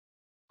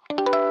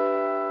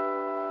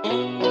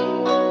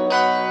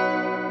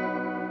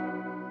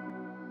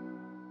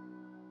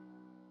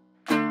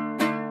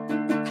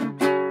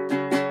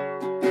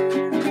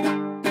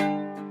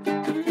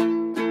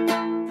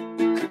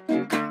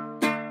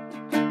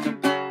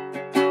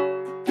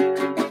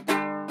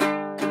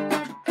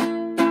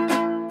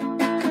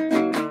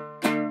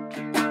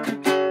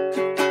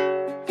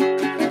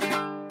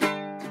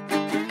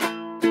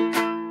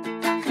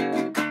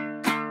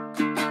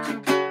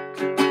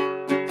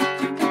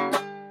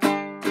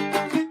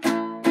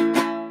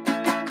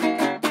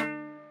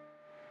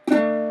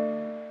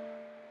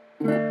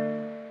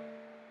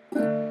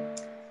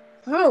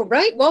All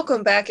right,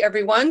 welcome back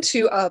everyone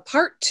to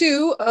part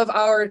 2 of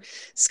our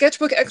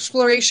Sketchbook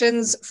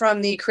Explorations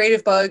from the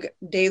Creativebug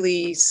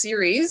daily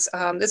series.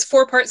 This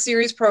 4-part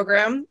series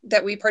program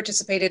that we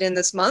participated in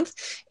this month.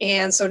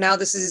 And so now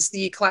this is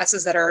the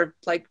classes that are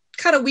like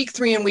kind of week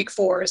 3 and week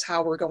 4 is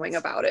how we're going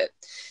about it.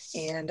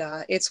 And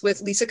it's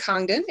with Lisa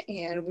Congdon,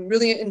 and we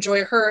really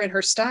enjoy her and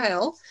her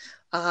style.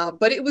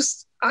 But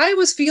I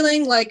was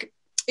feeling like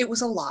it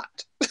was a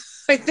lot.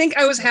 I think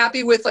I was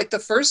happy with like the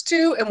first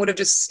 2 and would have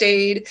just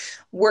stayed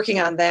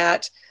working on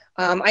that.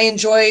 I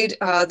enjoyed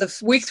the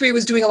week 3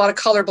 was doing a lot of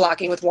color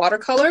blocking with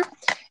watercolor.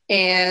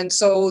 And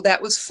so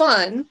that was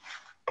fun.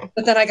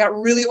 But then I got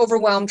really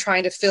overwhelmed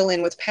trying to fill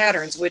in with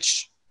patterns,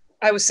 which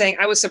I was saying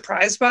I was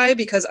surprised by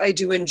because I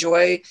do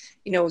enjoy,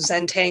 you know,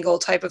 Zentangle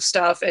type of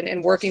stuff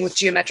and working with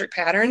geometric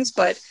patterns.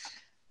 But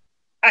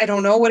I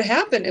don't know what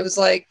happened. It was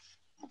like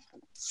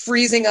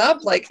freezing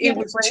up, like it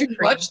was too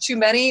much, too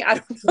many. I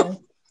don't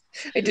know.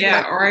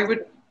 Yeah, or I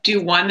would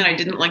do one that I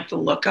didn't like the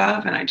look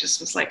of, and I just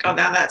was like, oh,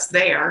 now that's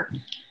there.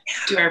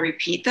 Do I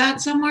repeat that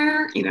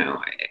somewhere? You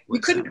know, you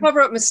couldn't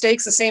cover up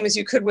mistakes the same as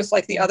you could with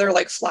like the other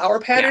like flower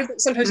patterns. Yeah.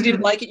 Sometimes you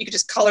didn't like it, you could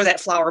just color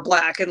that flower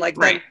black and like,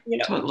 right, then, you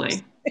know.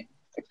 Totally.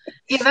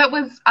 Yeah, that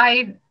was,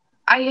 I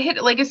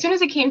hit, like, as soon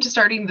as it came to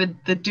starting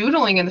the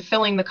doodling and the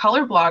filling the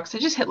color blocks,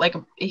 it just hit like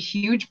a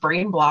huge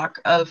brain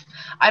block of,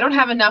 I don't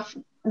have enough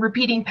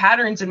repeating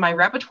patterns in my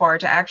repertoire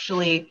to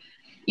actually,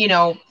 you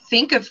know,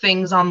 think of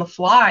things on the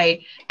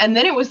fly. And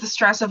then it was the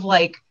stress of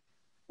like,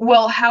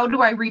 well, how do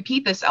I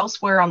repeat this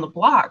elsewhere on the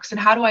blocks, and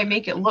how do I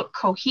make it look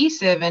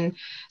cohesive? And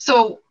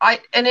so I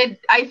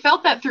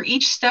felt that through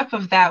each step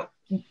of that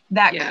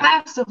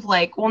class of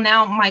like, well,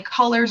 now my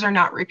colors are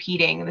not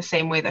repeating the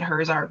same way that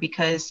hers are,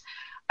 because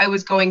I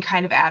was going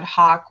kind of ad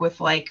hoc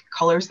with like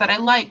colors that I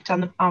liked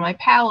on my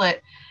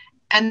palette.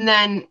 And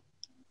then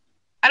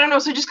I don't know,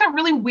 so it just got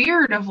really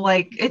weird of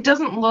like, it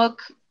doesn't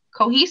look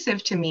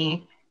cohesive to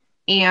me.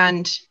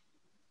 And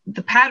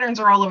the patterns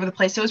are all over the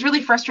place. So it was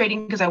really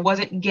frustrating because I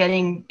wasn't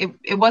getting,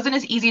 it wasn't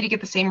as easy to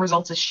get the same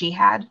results as she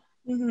had.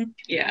 Mm-hmm.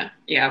 Yeah,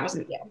 it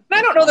wasn't. Yeah. But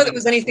I don't know that it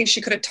was anything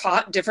she could have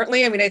taught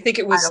differently. I mean, I think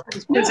it was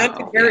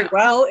presented very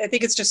well. I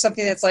think it's just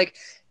something that's like,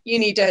 you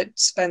need to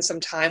spend some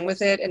time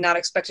with it and not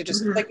expect to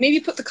just like maybe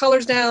put the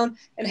colors down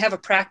and have a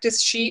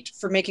practice sheet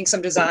for making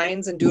some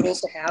designs and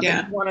doodles to have.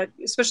 Yeah. You want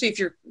to, especially if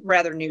you're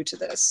rather new to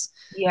this.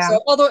 Yeah.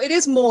 So although it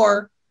is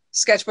more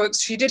sketchbooks,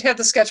 she did have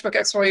the Sketchbook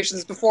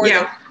Explorations before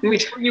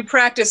you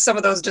practice some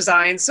of those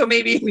designs. So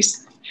maybe we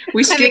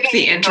skipped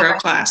the intro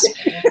class.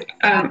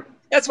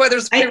 That's why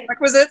there's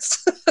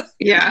prerequisites.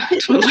 Yeah,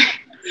 totally.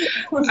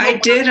 I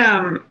did.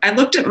 I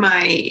looked at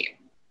my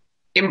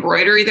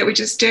embroidery that we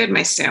just did,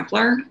 my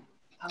sampler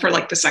for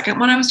like the second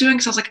one I was doing.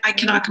 So I was like, I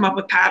cannot come up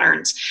with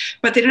patterns,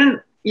 but they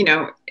didn't, you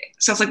know,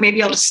 so I was like,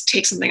 maybe I'll just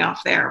take something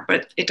off there,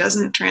 but it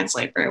doesn't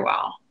translate very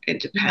well. It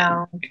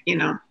depends, you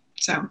know,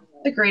 so.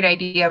 It's a great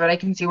idea, but I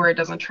can see where it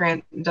doesn't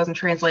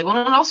translate well.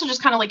 And it also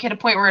just kind of like hit a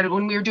point where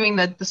when we were doing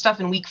the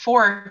stuff in week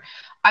 4,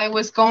 I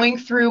was going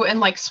through and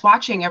like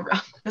swatching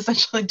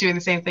essentially doing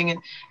the same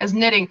thing as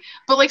knitting,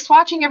 but like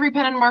swatching every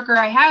pen and marker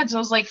I had. So I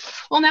was like,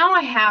 well, now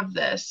I have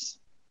this,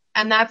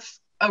 and that's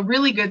a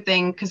really good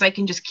thing because I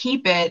can just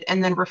keep it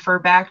and then refer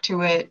back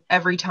to it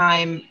every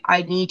time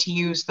I need to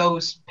use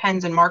those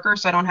pens and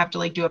markers, so I don't have to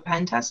like do a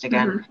pen test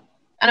again.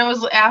 And I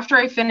was, after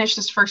I finished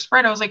this first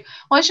spread, I was like,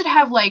 well, I should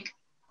have like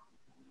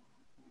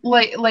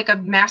a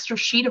master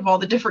sheet of all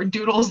the different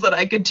doodles that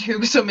I could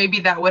do. So maybe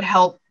that would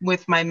help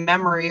with my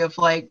memory of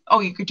like,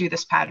 oh, you could do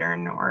this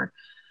pattern, or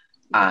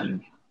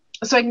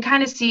so I can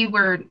kind of see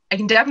where, I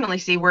can definitely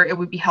see where it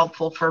would be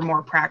helpful for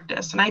more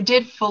practice. And I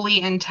did fully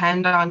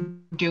intend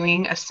on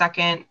doing a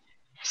second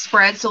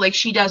spread. So like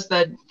she does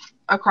the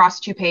across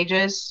 2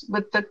 pages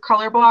with the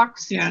color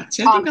blocks. Yeah,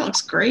 see, I think that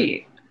looks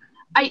great.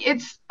 I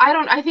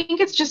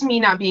think it's just me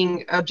not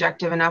being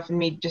objective enough and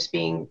me just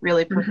being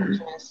really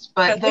perfectionist.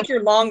 But I think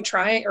your long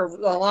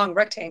long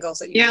rectangles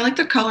that you I like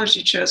the colors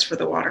you chose for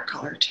the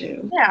watercolor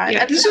too.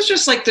 Yeah, this is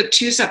just like the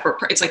 2 separate.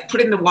 It's like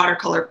putting the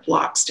watercolor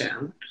blocks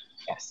down.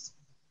 Yes.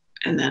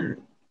 And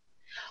then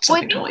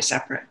something totally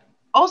separate.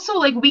 Also,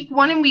 like week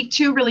 1 and week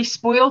 2 really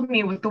spoiled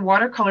me with the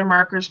watercolor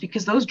markers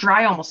because those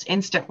dry almost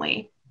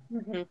instantly.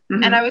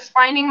 And I was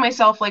finding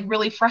myself like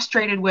really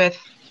frustrated with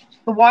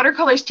the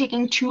watercolors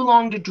taking too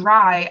long to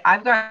dry.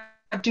 I've got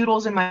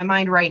doodles in my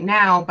mind right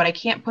now, but I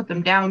can't put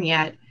them down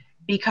yet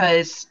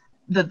because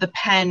the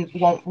pen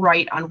won't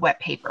write on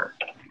wet paper.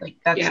 Like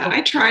that's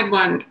I tried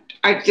one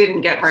I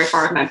didn't get very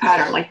far with my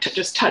pattern, like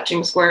just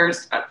touching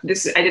squares. I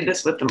did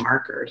this with the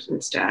markers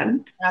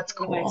instead. That's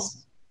cool.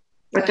 Nice.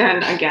 But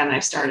then again, I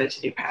started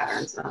to do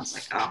patterns, and I was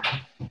like, oh,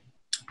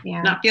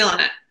 yeah, not feeling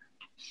it.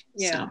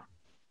 Yeah. So.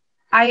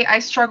 I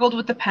struggled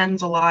with the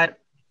pens a lot.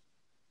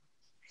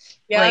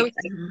 Yeah. Like,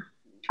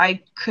 I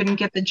couldn't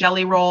get the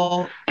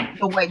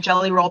white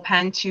Jelly Roll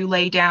pen to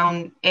lay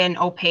down an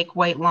opaque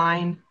white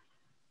line.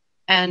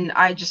 And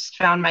I just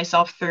found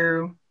myself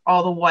through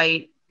all the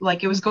white,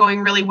 like it was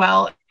going really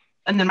well.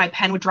 And then my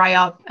pen would dry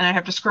up and I'd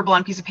have to scribble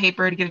on a piece of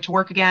paper to get it to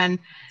work again,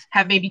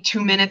 have maybe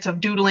 2 minutes of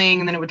doodling,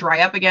 and then it would dry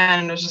up again.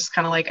 And it was just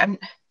kind of like, I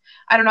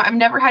don't know. I've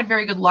never had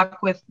very good luck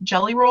with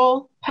Jelly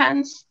Roll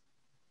pens.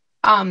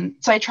 So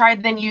I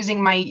tried then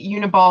using my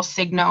Uniball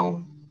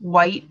Signo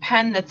white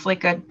pen that's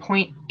like a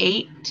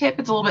 0.8 tip.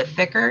 It's a little bit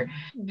thicker.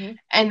 Mm-hmm.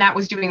 And that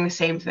was doing the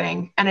same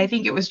thing. And I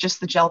think it was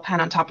just the gel pen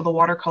on top of the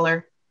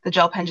watercolor. The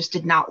gel pen just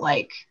did not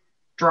like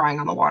drawing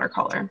on the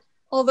watercolor.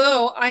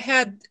 Although I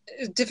had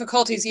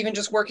difficulties even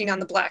just working on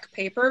the black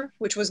paper,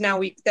 which was now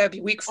that would be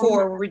week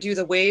 4 where we do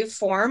the wave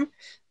form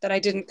that I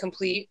didn't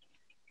complete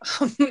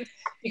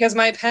because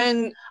my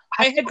pen,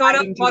 I had gone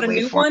up and bought a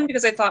new one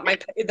because I thought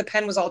the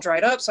pen was all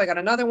dried up. So I got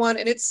another one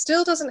and it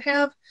still doesn't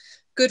have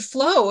good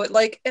flow.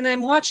 And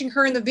I'm watching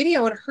her in the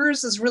video and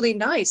hers is really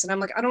nice. And I'm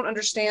like, I don't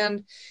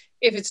understand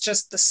if it's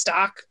just the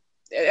stock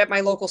at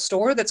my local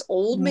store that's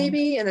old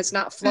maybe and it's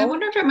not flowing. I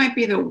wonder if it might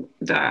be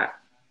the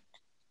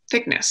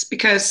thickness,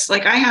 because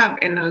like I have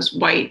in those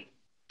white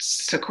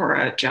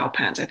Sakura gel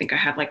pens, I think I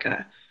have like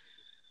a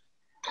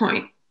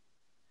 0.05,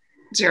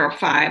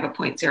 a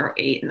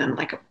 0.08, and then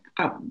like a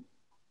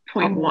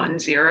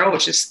 0.10,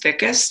 which is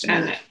thickest.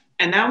 And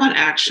that one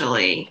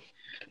actually,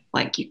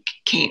 like you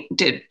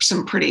did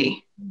some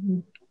pretty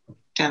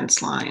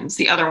dense lines.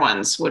 The other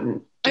ones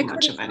wouldn't do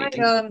much of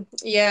anything.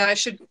 Yeah, I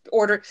should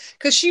order,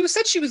 because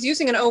said she was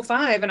using an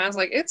 05 and I was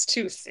like, it's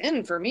too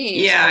thin for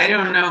me. Yeah, I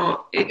don't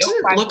know. It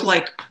didn't look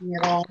like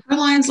her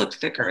lines look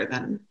thicker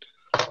than.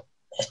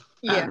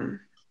 Yeah,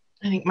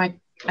 I think my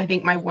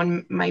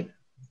 1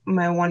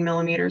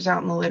 millimeter is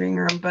out in the living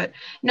room, but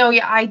no,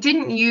 yeah, I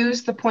didn't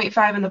use the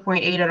 0.5 and the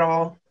 0.8 at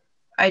all.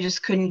 I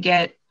just couldn't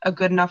get a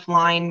good enough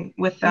line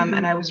with them,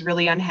 and I was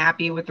really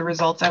unhappy with the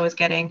results I was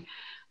getting.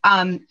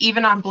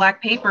 Even on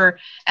black paper.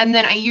 And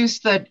then I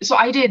used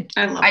I did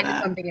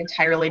something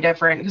entirely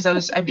different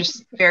because I'm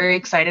just very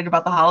excited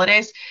about the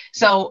holidays.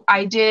 So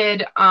I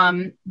did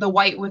the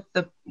white with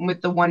the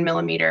 1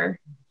 millimeter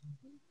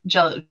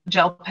gel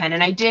pen,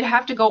 and I did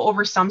have to go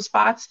over some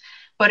spots,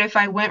 but if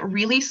I went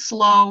really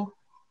slow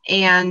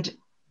and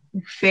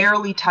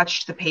barely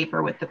touched the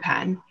paper with the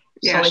pen.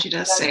 Yeah, so she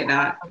does say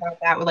that. About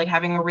that, with like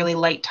having a really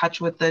light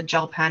touch with the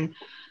gel pen.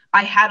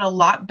 I had a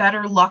lot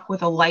better luck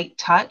with a light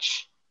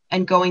touch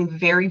and going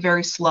very,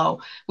 very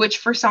slow, which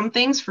for some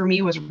things for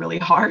me was really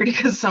hard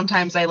because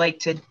sometimes I like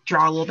to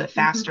draw a little bit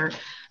faster.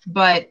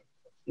 But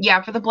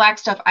yeah, for the black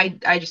stuff,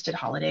 I just did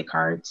holiday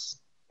cards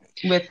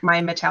with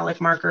my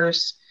metallic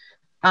markers.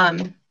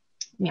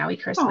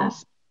 Meowie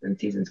Christmas and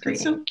Season's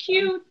Greetings. So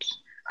cute.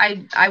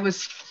 I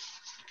was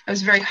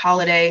very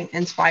holiday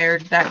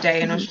inspired that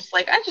day, and I was just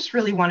like, I just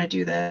really want to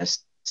do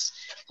this.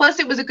 Plus,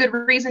 it was a good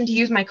reason to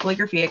use my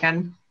calligraphy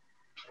again.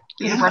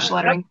 The brush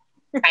lettering,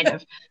 kind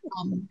of.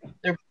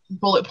 They're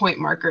bullet point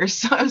markers,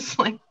 so I was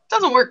like, it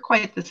doesn't work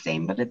quite the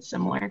same, but it's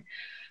similar.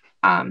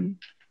 But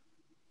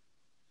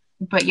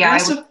yeah,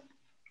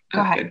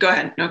 go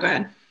ahead. No, go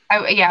ahead.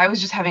 I was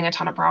just having a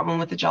ton of problem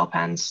with the gel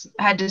pens.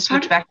 I had to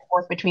switch back and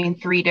forth between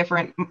 3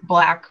 different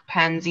black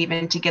pens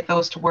even to get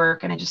those to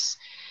work, and I just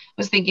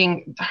was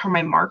thinking, are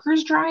my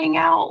markers drying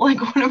out? Like,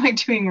 what am I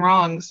doing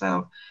wrong?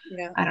 So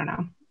yeah, I don't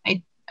know.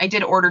 I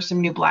did order some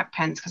new black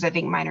pens because I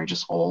think mine are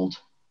just old.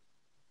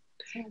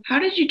 How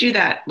did you do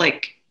that?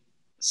 Like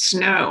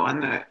snow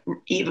on the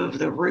eve of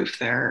the roof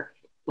there.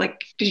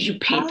 Like, did you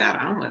paint that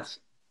on with?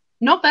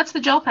 Nope, that's the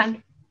gel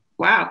pen.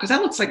 Wow, because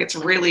that looks like it's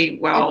really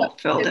well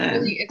filled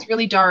in. It's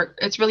really dark.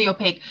 It's really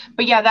opaque.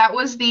 But yeah, that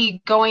was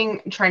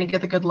trying to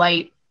get the good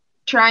light,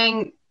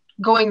 going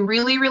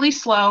really, really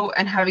slow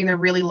and having the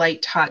really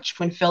light touch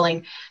when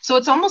filling. So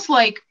it's almost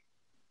like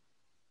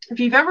if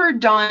you've ever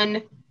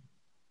done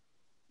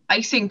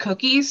icing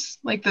cookies,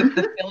 like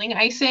the filling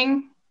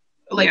icing.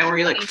 Like, where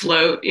you like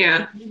float.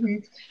 Yeah. Mm-hmm.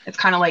 It's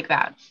kind of like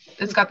that.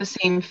 It's got the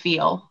same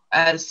feel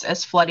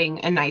as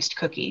flooding a nice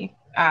cookie,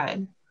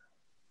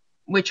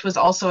 which was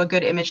also a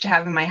good image to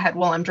have in my head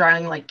while I'm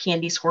drawing like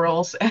candy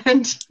swirls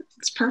and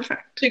it's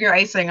perfect sugar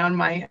icing on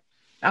my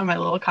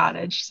little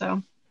cottage.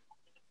 So,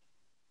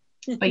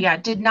 but yeah,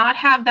 did not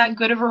have that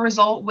good of a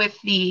result with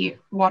the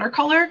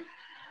watercolor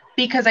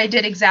because I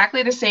did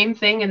exactly the same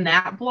thing in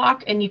that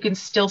block, and you can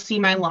still see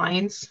my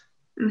lines.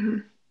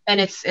 Mm-hmm. And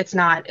it's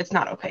not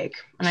opaque,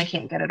 and I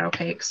can't get it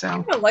opaque. So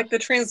I don't like the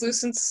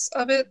translucence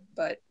of it,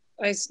 but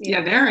I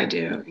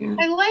do. Yeah.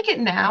 I like it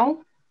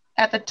now.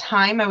 At the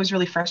time, I was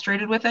really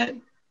frustrated with it.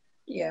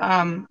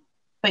 Yeah.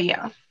 But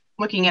yeah,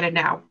 looking at it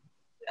now,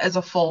 as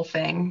a full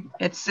thing.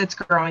 It's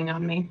growing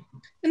on me.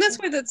 And that's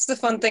why that's the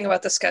fun thing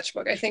about the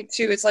sketchbook. I think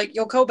too, it's like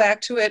you'll go back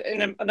to it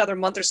in another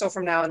month or so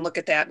from now and look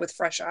at that with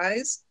fresh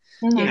eyes.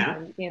 Yeah.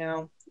 And, you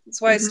know,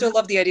 that's why I still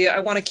love the idea. I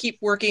want to keep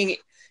working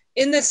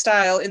in this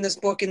style, in this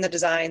book, in the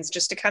designs,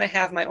 just to kind of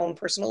have my own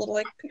personal little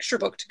like picture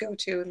book to go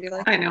to and be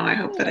like, I know. I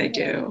hope that I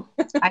do.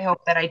 I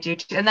hope that I do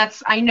too. And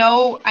that's, I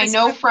know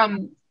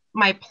from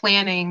my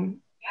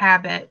planning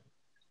habit,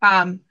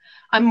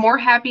 I'm more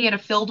happy at a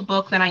filled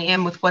book than I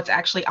am with what's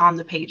actually on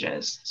the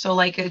pages. So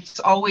like, it's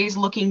always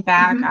looking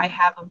back. I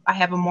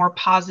have a more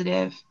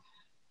positive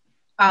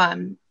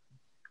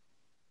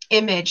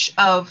image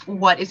of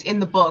what is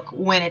in the book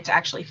when it's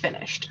actually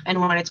finished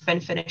and when it's been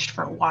finished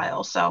for a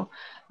while. So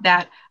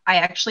that I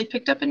actually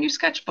picked up a new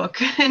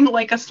sketchbook in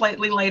like a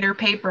slightly lighter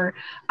paper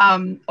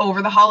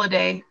over the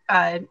holiday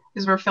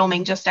because we're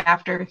filming just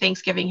after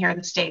Thanksgiving here in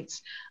the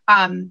States.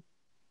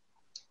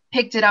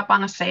 Picked it up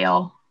on a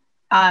sale.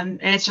 And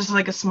it's just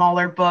like a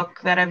smaller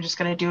book that I'm just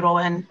going to doodle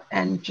in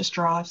and just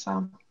draw.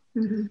 So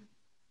in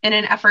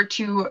an effort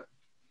to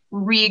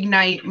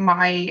reignite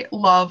my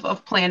love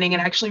of planning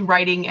and actually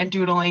writing and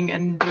doodling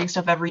and doing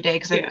stuff every day,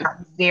 because I've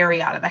gotten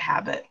very out of the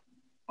habit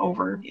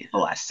over the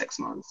last 6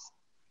 months.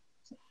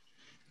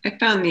 I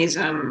found these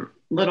I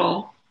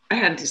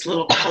had these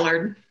little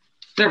colored,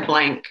 they're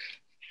blank.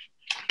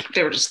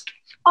 They were just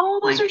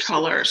blank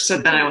colors. So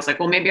then I was like,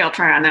 well, maybe I'll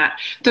try on that.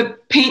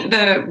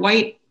 The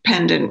white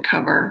pen didn't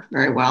cover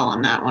very well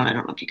on that one. I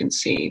don't know if you can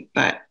see,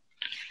 but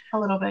a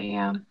little bit,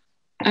 yeah.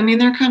 I mean,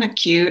 they're kind of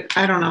cute.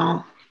 I don't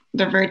know.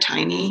 They're very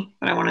tiny,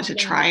 but I wanted to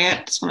try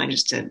it. This one I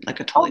just did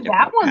like a totally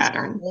different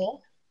pattern.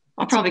 Cool.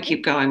 I'll probably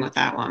keep going with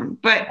that one,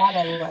 but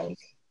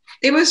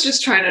it was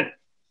just trying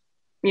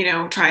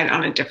to, try it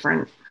on a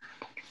different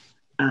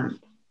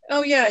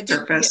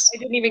surface. I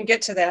didn't even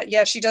get to that.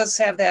 Yeah, she does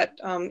have that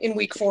in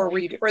week 4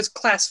 where or it's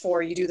class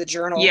 4, you do the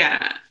journal.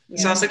 Yeah.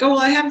 So I was like, oh, well,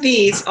 I have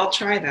these. I'll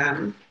try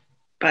them.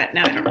 But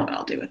now I don't know what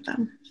I'll do with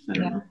them. I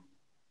don't know.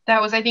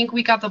 That was, I think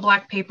we got the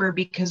black paper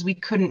because we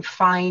couldn't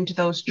find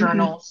those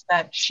journals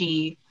that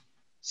she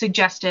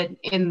suggested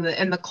in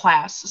the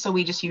class. So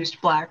we just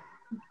used black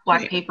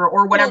paper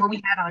or whatever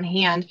we had on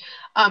hand.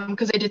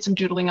 Because I did some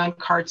doodling on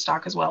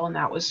cardstock as well. And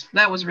that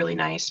was really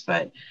nice.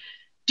 But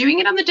doing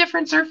it on the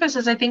different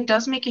surfaces, I think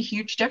does make a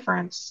huge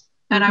difference.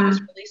 And I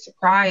was really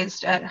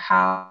surprised at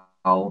how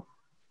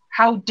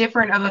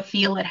different of a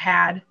feel it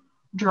had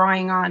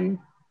drawing on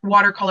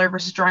watercolor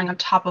versus drawing on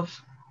top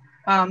of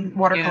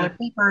watercolor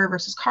paper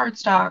versus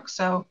cardstock.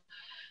 So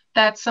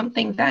that's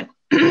something that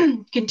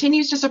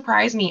continues to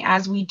surprise me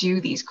as we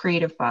do these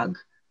Creativebug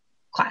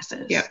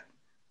classes. Yeah.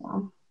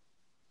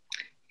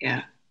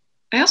 Yeah.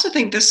 I also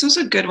think this was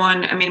a good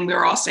one. I mean, we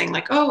were all saying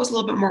like, oh, it was a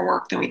little bit more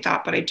work than we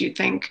thought, but I do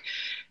think,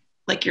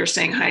 like you're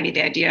saying, Heidi,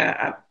 the idea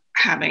of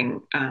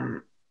having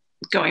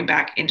going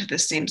back into the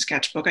same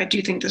sketchbook, I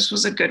do think this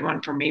was a good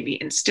one for maybe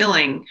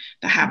instilling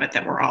the habit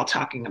that we're all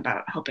talking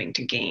about hoping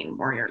to gain,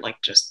 where you're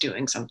like just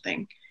doing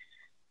something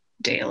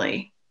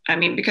daily. I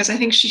mean, because I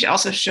think she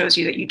also shows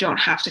you that you don't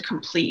have to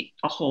complete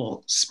a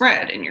whole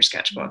spread in your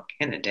sketchbook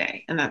in a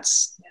day. And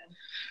that's,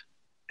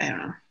 I don't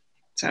know.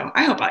 So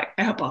I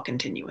hope I'll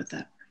continue with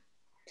that.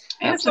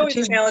 And it's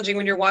always challenging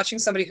when you're watching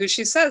somebody who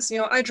she says,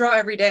 I draw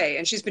every day,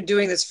 and she's been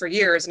doing this for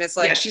years. And it's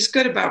like, she's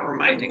good about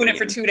reminding me. I'm doing it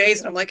for 2 days,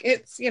 and I'm like,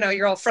 it's,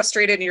 you're all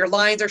frustrated and your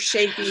lines are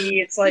shaky.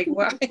 It's like,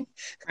 well,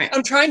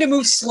 I'm trying to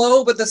move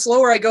slow, but the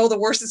slower I go, the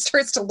worse it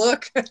starts to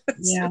look.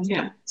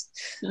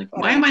 Like,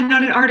 why am I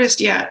not an artist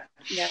yet?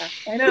 Yeah,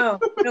 I know.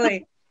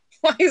 Really,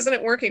 why isn't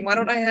it working? Why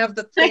don't I have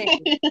the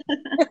thing?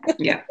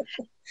 Yeah,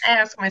 I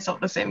ask myself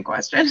the same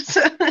questions.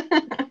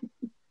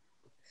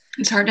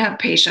 It's hard to have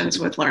patience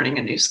with learning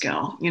a new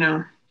skill,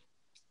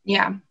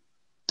 Yeah,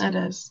 that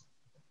is.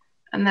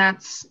 And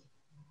that's,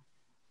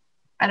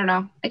 I don't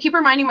know. I keep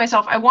reminding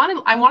myself, I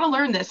want to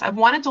learn this. I've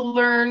wanted to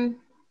learn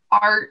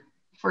art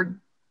for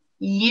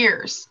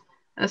years.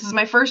 And this is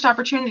my first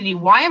opportunity.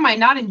 Why am I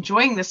not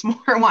enjoying this more?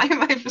 Why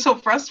am I so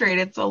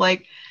frustrated? So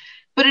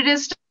but it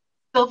is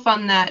still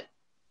fun, that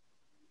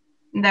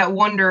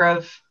wonder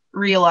of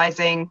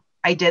realizing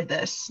I did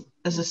this.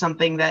 This is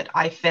something that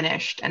I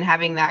finished, and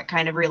having that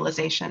kind of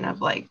realization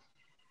of like,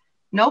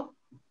 nope,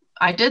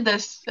 I did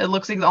this. It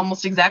looks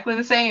almost exactly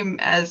the same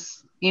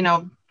as,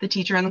 the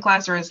teacher in the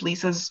class or as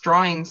Lisa's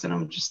drawings. And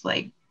I'm just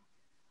like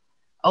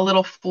a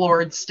little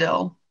floored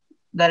still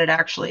that it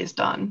actually is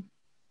done.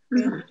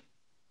 Mm-hmm.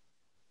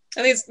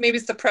 I think maybe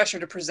it's the pressure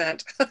to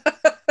present.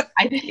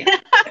 I think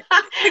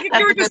if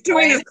you were just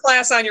doing this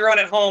class on your own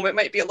at home, it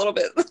might be a little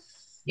bit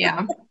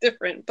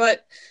different,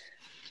 but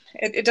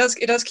it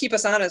does keep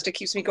us honest. It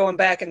keeps me going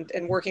back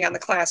and working on the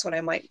class when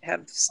I might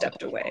have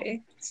stepped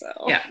away. So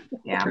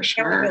yeah, for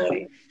sure.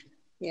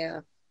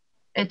 Yeah.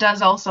 It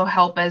does also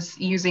help as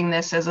using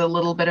this as a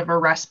little bit of a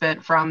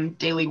respite from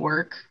daily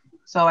work.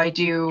 So I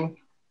do,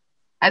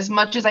 as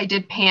much as I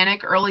did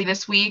panic early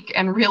this week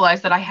and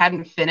realize that I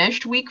hadn't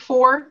finished week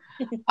 4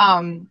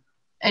 and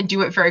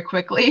do it very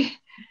quickly,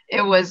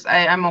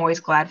 I'm always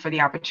glad for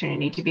the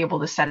opportunity to be able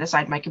to set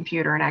aside my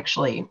computer and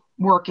actually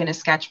work in a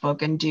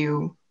sketchbook and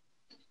do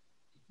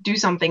do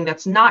something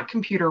that's not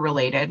computer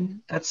related,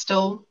 that's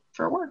still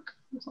for work.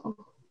 So,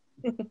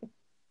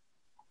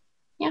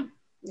 yeah.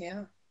 Yeah.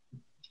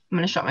 I'm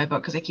going to shut my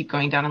book because I keep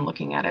going down and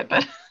looking at it,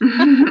 but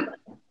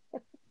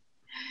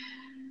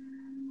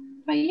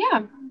but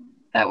yeah,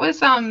 that was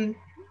so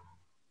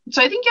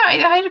I think I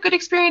had a good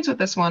experience with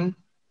this one.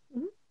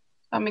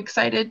 I'm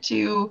excited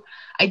to.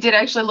 I did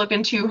actually look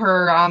into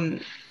her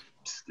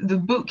the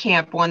boot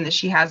camp one that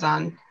she has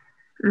on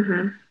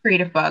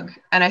Creativebug,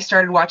 and I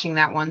started watching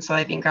that one, so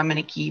I think I'm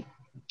going to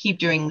keep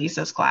doing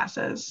Lisa's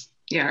classes.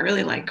 Yeah, I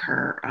really like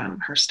her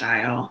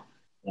style.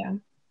 Yeah,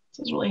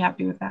 so I was really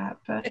happy with that.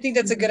 But I think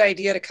that's a good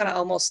idea to kind of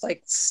almost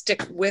like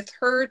stick with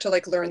her to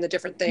like learn the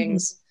different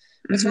things.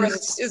 As far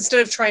as instead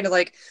of trying to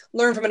like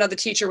learn from another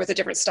teacher with a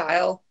different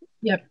style.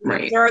 Yep.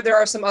 Right. There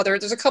are some other,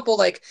 there's a couple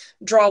like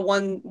draw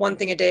one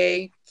thing a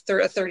day, a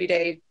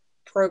 30-day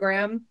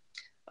program,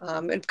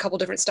 and a couple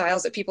different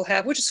styles that people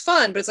have, which is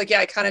fun, but it's like,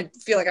 yeah, I kind of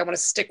feel like I want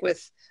to stick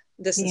with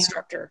this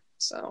instructor.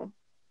 So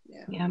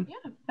yeah.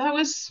 That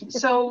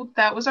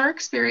was our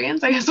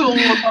experience. I guess we'll go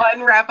ahead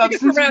and wrap up.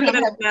 We're wrapping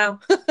it up now.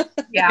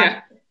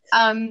 Yeah.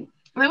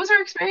 That was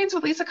our experience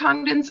with Lisa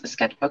Congdon's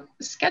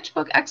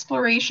Sketchbook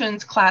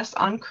Explorations class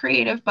on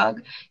Creativebug.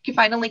 You can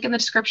find a link in the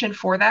description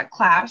for that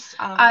class.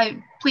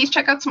 Please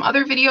check out some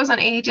other videos on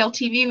AHL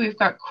TV. We've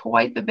got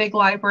quite the big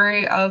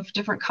library of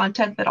different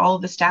content that all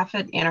of the staff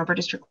at Ann Arbor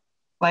District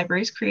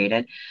Libraries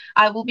created.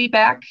 I will be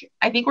back.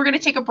 I think we're going to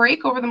take a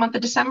break over the month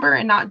of December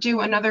and not do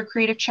another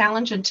creative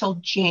challenge until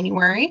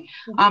January.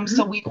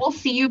 So we will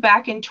see you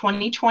back in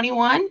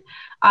 2021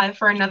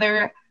 for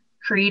another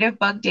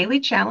Creativebug Daily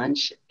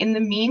Challenge. In the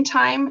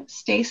meantime,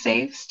 stay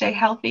safe, stay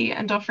healthy,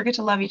 and don't forget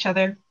to love each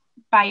other.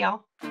 Bye,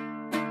 y'all.